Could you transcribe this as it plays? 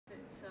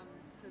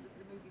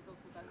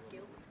also about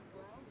guilt as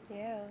well.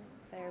 Yeah,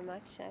 very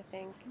much, I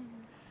think.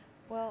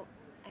 Well,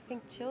 I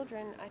think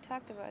children, I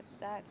talked about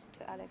that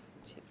to Alex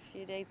a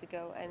few days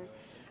ago, and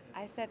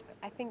I said,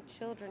 I think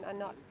children are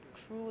not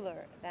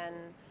crueler than,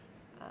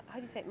 how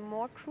do you say it,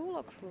 more cruel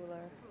or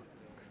crueler?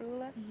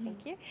 Crueler,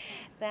 thank you,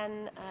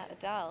 than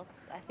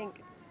adults. I think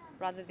it's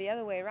rather the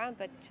other way around,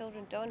 but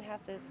children don't have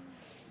this,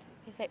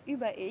 you say,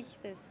 Über-Ich,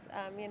 this,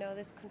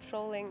 this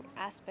controlling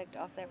aspect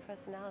of their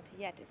personality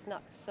yet. It's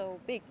not so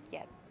big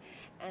yet.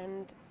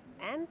 And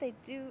they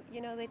do,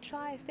 they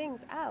try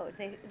things out.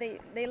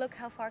 They look,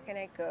 how far can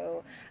I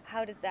go?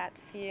 How does that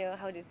feel?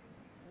 How does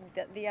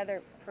the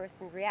other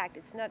person react?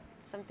 It's not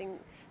something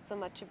so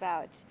much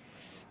about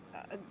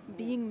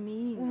Being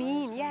mean.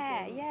 Mean,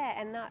 yeah,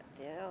 and not,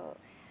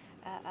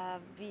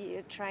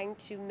 be trying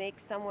to make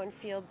someone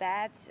feel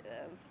bad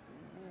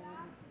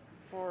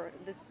for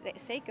the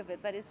sake of it,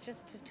 but it's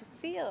just to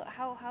feel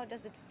how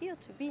does it feel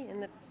to be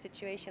in a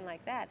situation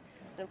like that.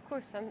 And of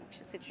course, some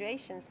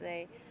situations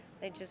they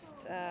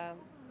just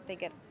they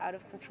get out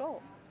of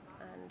control,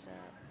 and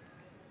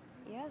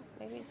yeah,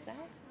 maybe it's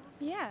that.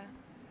 Yeah,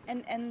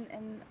 and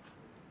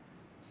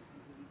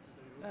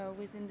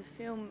within the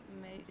film,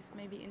 it's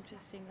maybe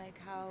interesting, like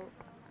how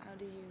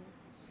do you,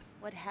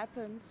 what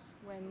happens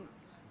when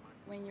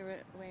you're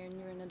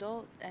an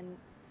adult and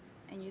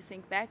you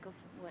think back of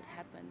what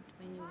happened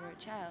when you were a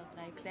child.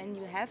 Like then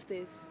you have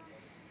this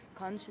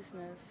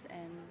consciousness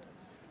and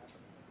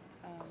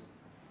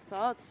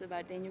thoughts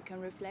about. Then you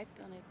can reflect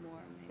on it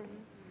more, maybe.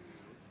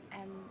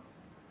 And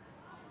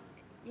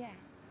yeah,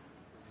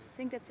 I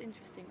think that's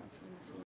interesting also in the film.